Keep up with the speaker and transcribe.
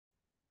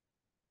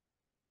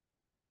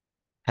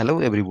Hello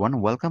everyone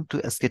welcome to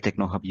SK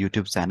Tecno hub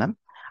YouTube channel.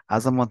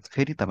 आज म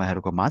फेरि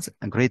तपाईँहरूको माझ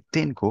ग्रेड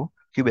 10 को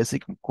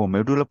क्युबेसिक को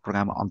मोडुलर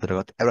प्रोग्राम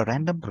अन्तर्गत एउटा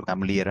ऱ्यान्डम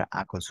प्रोग्राम लिएर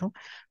आएको छु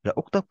र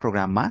उक्त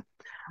प्रोग्राममा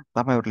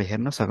तपाईँहरूले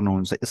हेर्न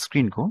सक्नुहुन्छ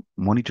स्क्रिनको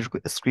मोनिटरको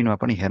स्क्रिनमा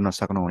पनि हेर्न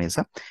सक्नुहुनेछ।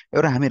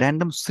 एउटा हामी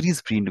ऱ्यान्डम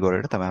सिरिज प्रिन्ट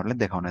गरेर तपाईँहरूलाई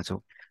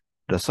देखाउनेछौँ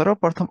र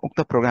सर्वप्रथम उक्त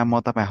प्रोग्राम म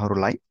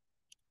तपाईँहरूलाई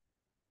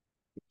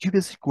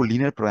क्युबेसिकको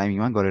लिनियर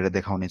प्रोग्रामिङमा गरेर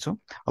देखाउनेछु।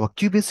 अब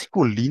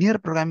क्युबेसिकको लिनियर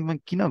प्रोग्रामिङमा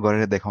किन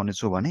गरेर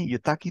देखाउनेछु भने यो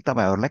ताकि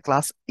तपाईँहरूलाई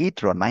क्लास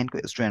 8 र 9 को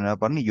स्टुडेन्टहरूलाई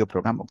पनि यो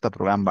प्रोग्राम उक्त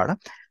प्रोग्रामबाट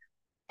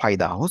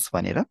फाइदा होस्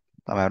भनेर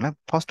तपाईँहरूलाई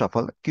first of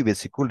all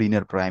क्युबेसिकको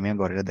linear programming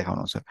गरेर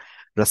देखाउनुहुन्छ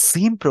र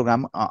सेम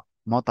प्रोग्राम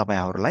म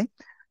तपाईँहरूलाई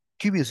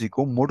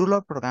क्युबेसिकको मोडुलर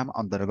प्रोग्राम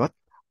अन्तर्गत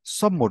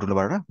सब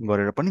मोडुलबाट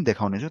गरेर पनि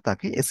देखाउनेछु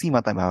ताकि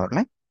यसैमा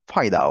तपाईँहरूलाई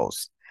फाइदा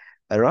होस्।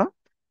 र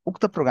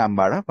उक्त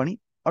प्रोग्रामबाट पनि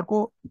अर्को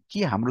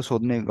के हाम्रो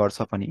सोध्ने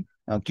गर्छ पनि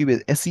क्युबे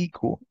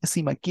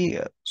एसीमा के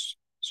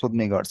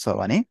सोध्ने गर्छ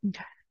भने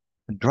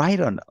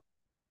ड्राइरन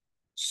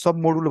सब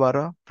मोडुलबाट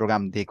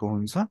प्रोग्राम दिएको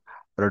हुन्छ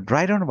र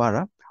ड्राइरनबाट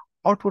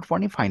आउटपुट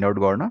पनि फाइन्ड आउट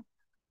गर्न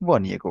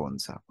भनिएको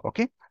हुन्छ।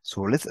 Okay,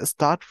 so let's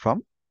start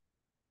from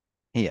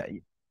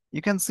here.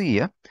 You can see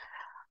here,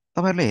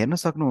 तपाईँहरूले हेर्न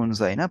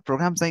सक्नुहुन्छ होइन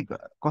प्रोग्राम चाहिँ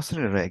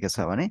कसरी रहेको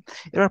छ भने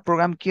एउटा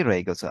प्रोग्राम के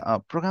रहेको छ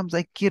प्रोग्राम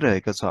चाहिँ के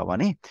रहेको छ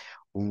भने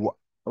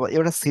अब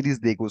एउटा सिरिज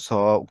दिएको छ।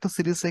 उक्त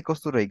सिरिज चाहिँ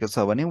कस्तो रहेको छ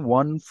भने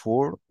 1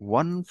 4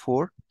 1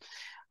 4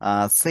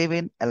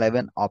 7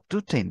 11 up to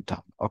 10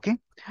 term. Okay,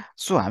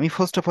 so हामी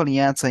फर्स्ट अफ अल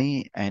यहाँ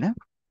चाहिँ होइन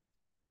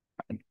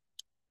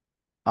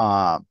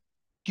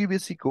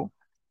क्युबेसीको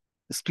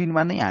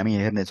स्क्रिनमा नै हामी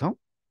हेर्नेछौँ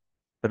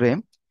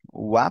रेम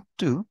वाप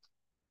टु।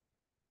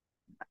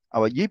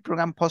 अब यही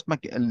प्रोग्राम फर्स्टमा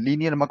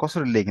लिनियरमा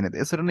कसरी लेख्ने त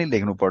यसरी नै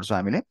लेख्नुपर्छ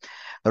हामीले।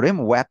 रेम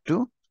वाप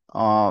टु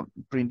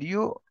प्रिन्ट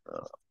यो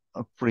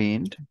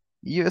प्रिन्ट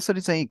यो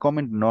यसरी चाहिँ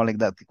कमेन्ट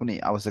नलेख्दा कुनै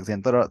आवश्यक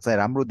छैन, तर चाहिँ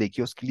राम्रो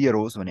देखियोस् क्लियर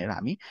होस् भनेर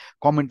हामी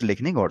कमेन्ट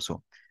लेख्ने गर्छौँ।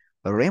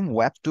 रेम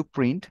वाप to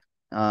print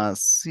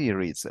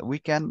series we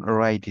can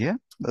write here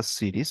the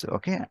series.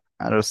 Okay,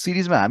 र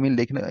सिरिजमा हामी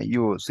लेख्न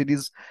यो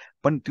सिरिज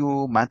पनि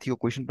त्यो माथिको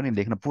क्वेसन पनि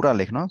लेख्न पुरा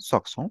लेख्न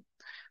सक्छौँ।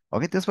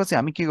 ओके, त्यसपछि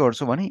हामी के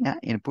गर्छौँ भने यहाँ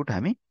इनपुट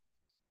हामी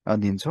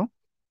दिन्छौँ।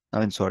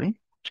 सरी,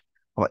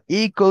 अब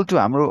ए इक्वल टु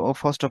हाम्रो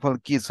फर्स्ट अफ अल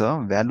के छ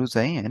भ्यालु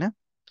चाहिँ होइन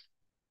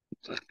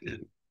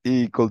ए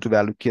इक्वल टु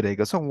भ्यालु के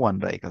रहेको छ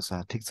 1 रहेको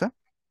छ। ठिक छ,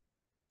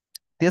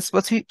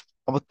 त्यसपछि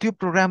अब त्यो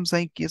प्रोग्राम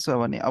चाहिँ के छ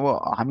भने अब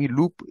हामी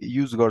लुप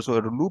युज गर्छौँ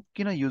र लुप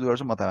किन युज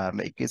गर्छौँ म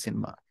तपाईँहरूलाई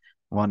एकैछिनमा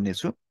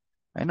भन्नेछु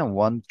होइन।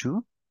 1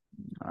 टु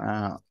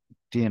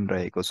 10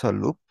 रहेको छ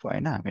लुप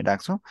होइन हामी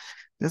राख्छौँ।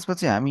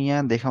 त्यसपछि हामी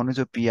यहाँ देखाउने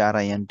चाहिँ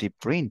पिआरआइएनटी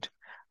प्रिन्ट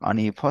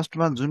अनि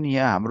फर्स्टमा जुन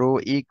यहाँ हाम्रो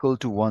इक्वल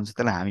टु 1 छ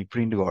त्यसलाई हामी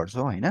प्रिन्ट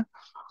गर्छौँ होइन।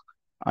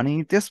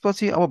 अनि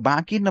त्यसपछि अब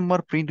बाँकी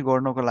नम्बर प्रिन्ट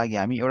गर्नको लागि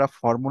हामी एउटा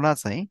फर्मुला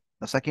चाहिँ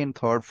second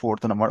third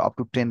fourth number up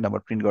to 10 number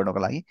print गर्नको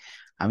लागि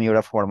हामी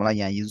एउटा फर्मुला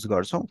यहाँ युज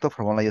गर्छौँ। त्यो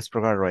फर्मुला यस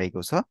प्रकार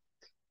रहेको छ।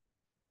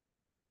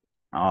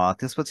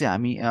 त्यसपछि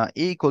हामी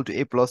ए इक्वल टु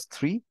ए प्लस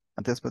 3,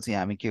 त्यसपछि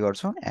हामी के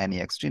गर्छौँ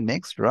एनएक्सटी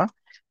नेक्स्ट र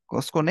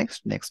कसको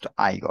नेक्स्ट नेक्स्ट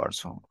आई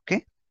गर्छौँ। ओके,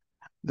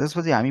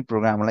 त्यसपछि हामी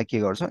प्रोग्रामलाई के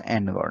गर्छौँ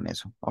एन्ड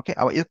गर्नेछौँ। ओके,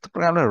 अब यो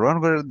प्रोग्रामलाई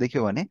रन गरेर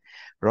देख्यो भने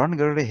रन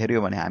गरेर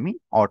हेऱ्यो भने हामी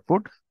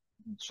आउटपुट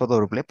स्वतः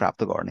रूपले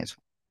प्राप्त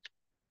गर्नेछौँ।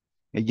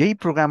 यही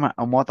प्रोग्राम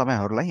म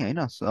तपाईँहरूलाई होइन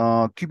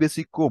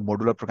क्युबेसिकको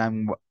मोडुलर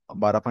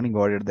प्रोग्रामबाट पनि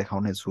गरेर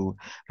देखाउने छु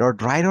र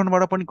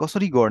ड्राइरनबाट पनि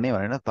कसरी गर्ने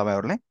भनेर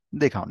तपाईँहरूलाई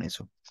देखाउने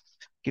छु।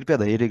 कृपया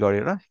धैर्य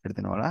गरेर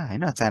हेरिदिनु होला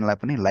होइन। च्यानललाई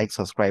पनि लाइक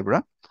सब्सक्राइब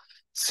र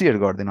सेयर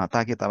गरिदिनु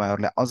ताकि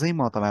तपाईँहरूलाई अझै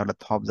म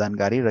तपाईँहरूलाई थप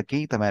जानकारी र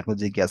केही तपाईँहरूको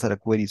जिज्ञासा र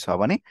क्वेरी छ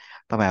भने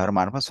तपाईँहरू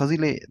मार्फत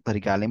सजिलै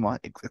तरिकाले म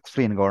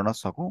एक्सप्लेन गर्न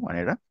सकौँ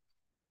भनेर।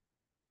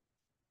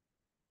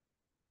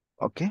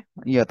 ओके,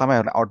 यो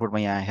तपाईँहरूले आउटपुटमा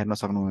यहाँ हेर्न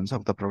सक्नुहुन्छ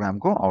उक्त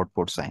प्रोग्रामको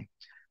आउटपुट चाहिँ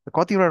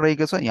कतिवटा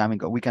रहेको छ यहाँ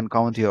we can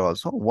count here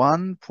also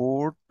 1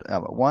 4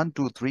 1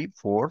 2 3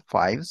 4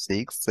 5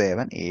 6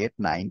 7 8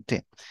 9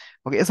 10।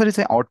 Okay, यसरी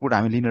चाहिँ आउटपुट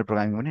हामी लिनियर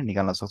प्रोग्रामिङ पनि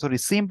निकाल्न सक्छौँ। र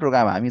सेम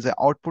प्रोग्राम हामी चाहिँ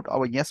आउटपुट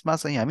अब यसमा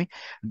चाहिँ हामी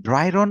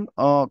ड्राइरन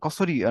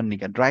कसरी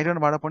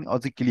ड्राइरनबाट पनि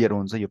अझै क्लियर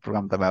हुन्छ यो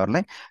प्रोग्राम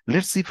तपाईँहरूलाई।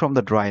 Let's see from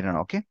the dry run.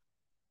 Okay,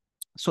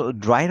 so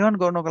dry run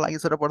गर्नको लागि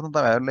सर्वप्रथम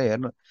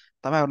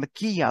तपाईँहरूले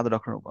के याद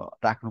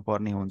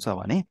राख्नुपर्ने हुन्छ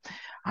भने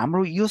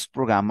हाम्रो यो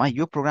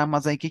प्रोग्राममा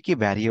चाहिँ के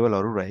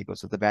भ्यारिएबलहरू रहेको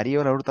छ त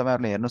भ्यारिएबलहरू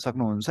तपाईँहरूले हेर्न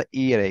सक्नुहुन्छ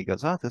ए रहेको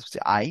छ, त्यसपछि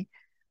आई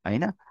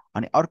होइन,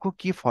 अनि अर्को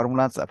के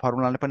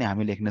फर्मुलाले पनि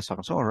हामी लेख्न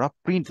सक्छौँ र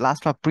प्रिन्ट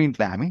लास्टमा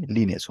प्रिन्टलाई हामी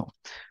लिनेछौँ।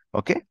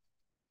 Okay,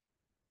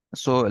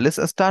 so let's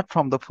start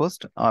from the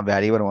first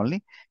variable only.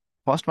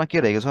 फर्स्टमा के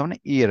रहेको छ भने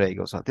ए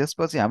रहेको छ,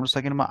 त्यसपछि हाम्रो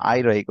सेकेन्डमा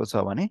आई रहेको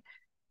छ भने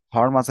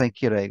थर्डमा चाहिँ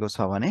के रहेको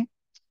छ भने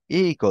ए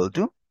इक्वल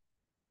टु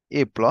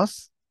ए प्लस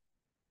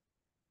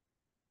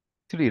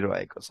 3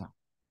 रहेको छ।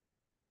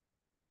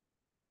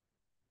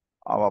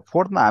 अब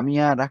फोर्थमा हामी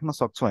यहाँ राख्न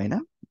सक्छौँ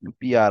होइन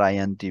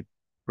पिआरआइएनटी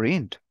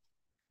प्रिन्ट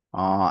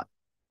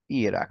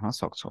ए राख्न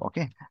सक्छौँ।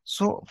 ओके,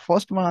 सो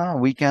फर्स्टमा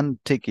we can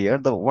take here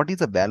the what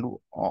is the value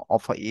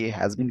of a A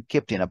has been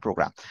kept in a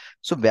programme.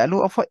 So value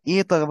of a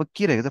ए त अब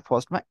के रहेको छ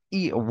फर्स्टमा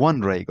ए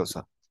 1 रहेको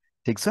छ।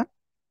 ठिक छ,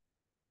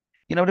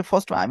 किनभने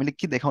फर्स्टमा हामीले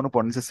के देखाउनु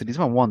पर्ने छ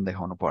सिरिजमा 1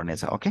 देखाउनु पर्ने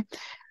छ ओके।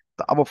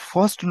 त अब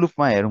फर्स्ट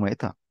लुपमा हेरौँ है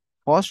त।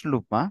 फर्स्ट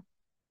लुपमा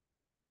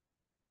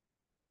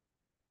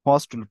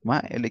फर्स्ट लुपमा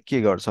यसले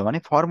के गर्छ भने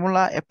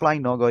फर्मुला एप्लाई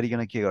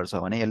नगरिकन के गर्छ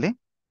भने यसले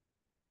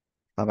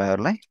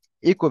तपाईँहरूलाई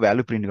a को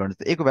भ्यालु प्रिन्ट गर्नु।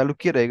 a को भ्यालु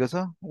के रहेको छ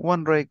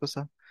 1 रहेको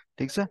छ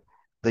ठिक छ।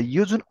 त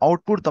यो जुन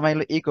आउटपुट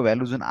तपाईँले a को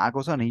भ्यालु जुन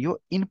आएको छ नि यो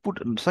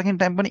इनपुट सेकेन्ड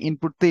टाइम पनि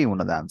इनपुट त्यही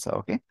हुन जान्छ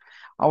ओके।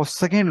 अब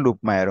सेकेन्ड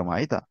लुपमा हेरौँ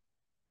है त।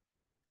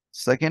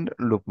 सेकेन्ड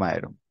लुपमा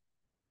हेरौँ।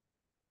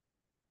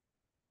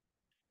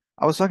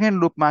 अब सेकेन्ड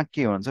लुपमा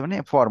के हुन्छ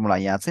भने फर्मुला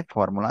यहाँ चाहिँ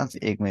फर्मुला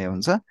एकमै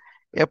हुन्छ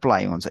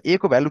एप्लाई हुन्छ। a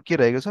को भ्यालु के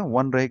रहेको छ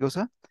 1 रहेको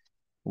छ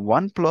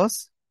 1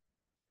 प्लस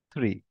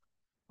 3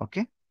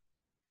 ओके।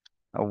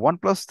 1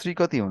 प्लस 3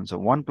 कति हुन्छ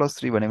 1 प्लस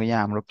 3 भनेको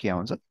यहाँ हाम्रो के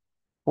आउँछ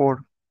 4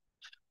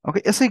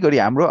 ओके। यसै गरी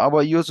हाम्रो अब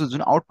यो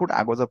जुन आउटपुट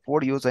आएको छ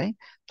 4 यो चाहिँ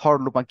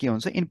थर्ड लुपमा के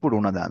हुन्छ इनपुट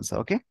हुन जान्छ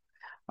ओके।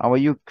 अब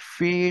यो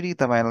फेरि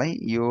तपाईँलाई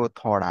यो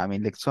थर्ड हामी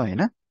लेख्छौँ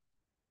होइन।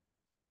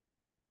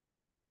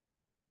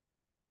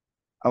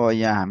 अब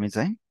यहाँ हामी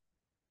चाहिँ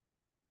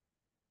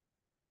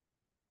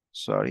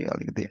सरी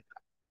अलिकति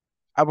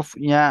अब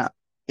यहाँ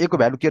a को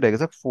भ्यालु के रहेको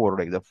छ 4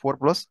 रहेको छ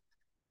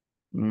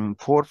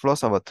 4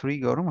 प्लस अब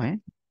 3 गरौँ है।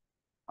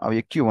 अब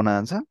यो के हुन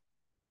जान्छ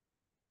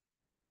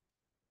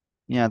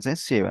यहाँ चाहिँ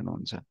 7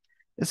 हुन्छ।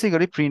 यसै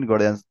गरी प्रिन्ट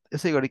गर्दै जान्छ।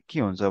 यसै गरी के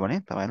हुन्छ भने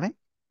तपाईँलाई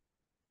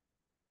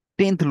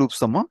 10th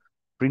लुपसम्म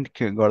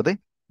प्रिन्ट गर्दै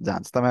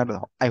जान्छ।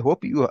 तपाईँहरू I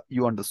hope you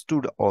you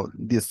understood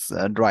this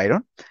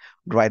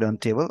dry run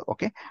table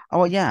okay.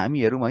 अब यहाँ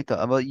हामी हेरौँ है त।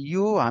 अब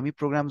यो हामी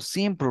प्रोग्राम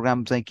सेम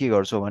प्रोग्राम चाहिँ के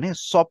गर्छौँ भने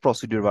सब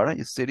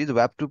प्रोसिड्युरबाट series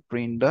web to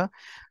print the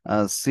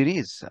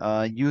series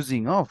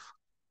using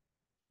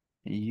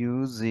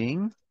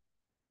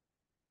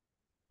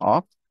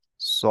of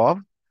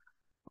sub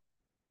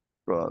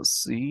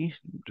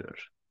procedure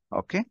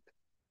okay.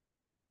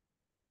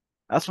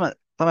 यसमा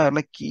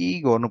तपाईँहरूलाई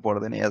के गर्नु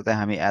पर्दैन यसलाई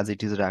हामी एज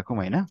इट इज राखौँ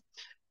होइन।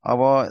 अब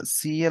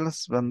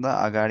सिएलएस भन्दा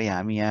अगाडि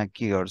हामी यहाँ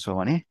के गर्छौँ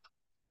भने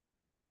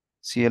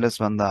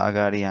सिएलएस भन्दा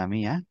अगाडि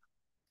हामी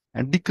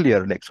यहाँ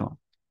डिक्लेयर लेख्छौँ।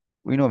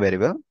 वी नो भेरी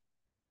वेल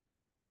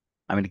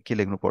हामीले के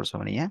लेख्नु पर्छ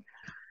भने यहाँ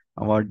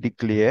अब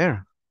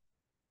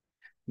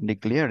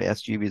डिक्लेयर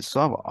एसजिबी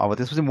सब। अब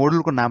त्यसपछि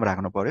मोडुलको नाम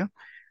राख्नु पर्यो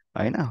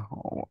होइन।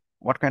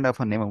 What kind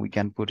of name we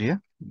can put here.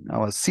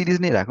 अब सिरिज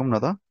नै राखौँ न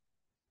त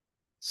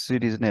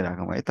सिरिज नै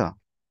राखौँ है त।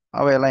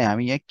 अब यसलाई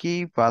हामी यहाँ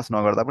के पास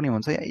नगर्दा पनि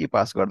हुन्छ या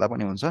पास गर्दा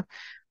पनि हुन्छ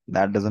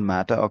that doesn't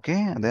matter okay।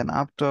 And then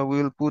after we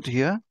will put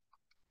here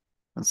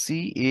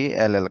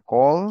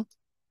call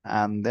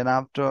and then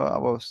after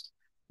अब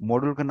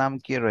मोडुलको नाम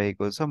के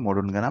रहेको छ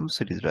मोडुलको नाम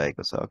सिरिज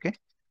रहेको छ ओके।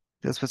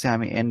 त्यसपछि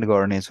हामी एन्ड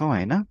गर्नेछौँ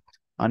होइन।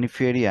 अनि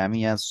फेरि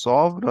हामी यहाँ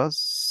सब र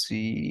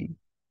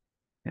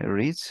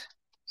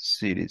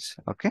सिरिज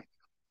ओके।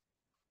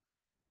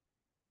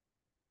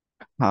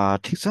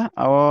 ठिक छ।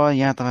 अब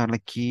यहाँ तपाईँहरूलाई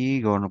के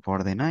गर्नु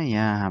पर्दैन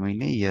यहाँ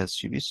हामीले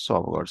एसजिबी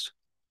सब गर्छौँ।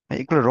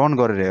 एकपल्ट रन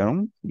गरेर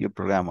हेरौँ यो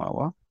प्रोग्राम अब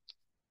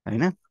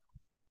होइन।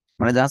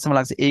 मलाई जहाँसम्म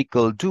लाग्छ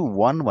इक्वल टु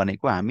 1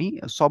 भनेको हामी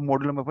सब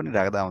मोडुलमा पनि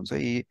राख्दा हुन्छ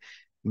यी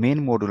मेन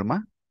मोडुलमा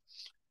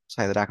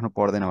सायद राख्नु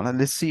पर्दैन होला।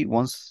 Let's see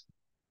once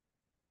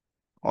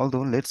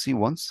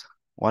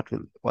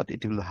what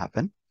it will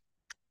happen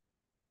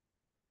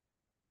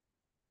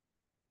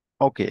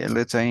okay.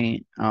 यसले चाहिँ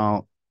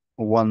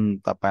 1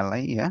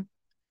 तपाईँलाई यहाँ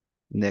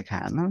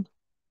देखाएन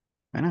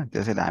होइन।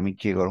 त्यसैले हामी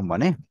के गरौँ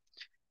भने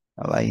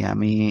यसलाई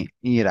हामी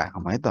यी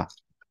राखौँ है त।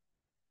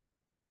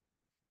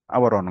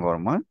 अब रन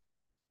गरौँ है।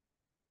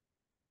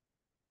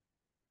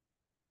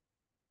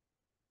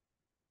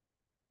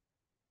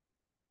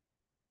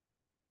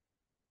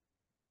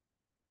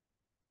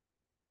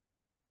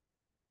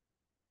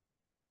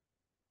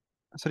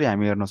 यसरी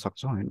हामी हेर्न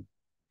सक्छौँ होइन।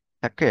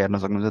 ठ्याक्कै हेर्न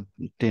सक्नुहुन्छ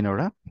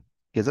 10वटा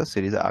के छ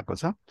सिरिज आएको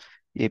छ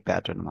यही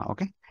प्याटर्नमा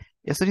ओके।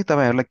 यसरी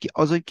तपाईँहरूलाई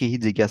अझै केही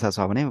जिज्ञासा छ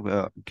भने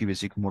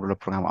क्युबेसिक मोडुलर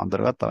प्रोग्राम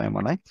अन्तर्गत तपाईँ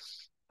मलाई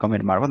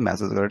कमेन्ट मार्फत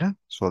म्यासेज गरेर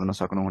सोध्न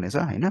सक्नुहुनेछ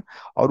होइन।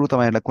 अरू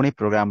तपाईँहरूलाई कुनै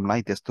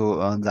प्रोग्रामलाई त्यस्तो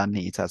जान्ने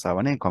इच्छा छ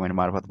भने कमेन्ट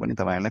मार्फत पनि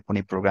तपाईँहरूलाई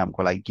कुनै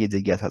प्रोग्रामको लागि के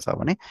जिज्ञासा छ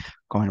भने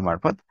कमेन्ट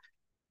मार्फत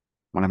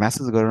मलाई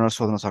म्यासेज गरेर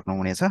सोध्न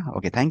सक्नुहुनेछ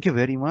okay. Thank you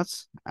very much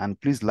and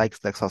please like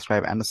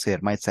subscribe and share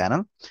my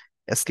channel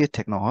SK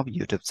Tecno hub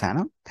YouTube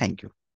channel. Thank you.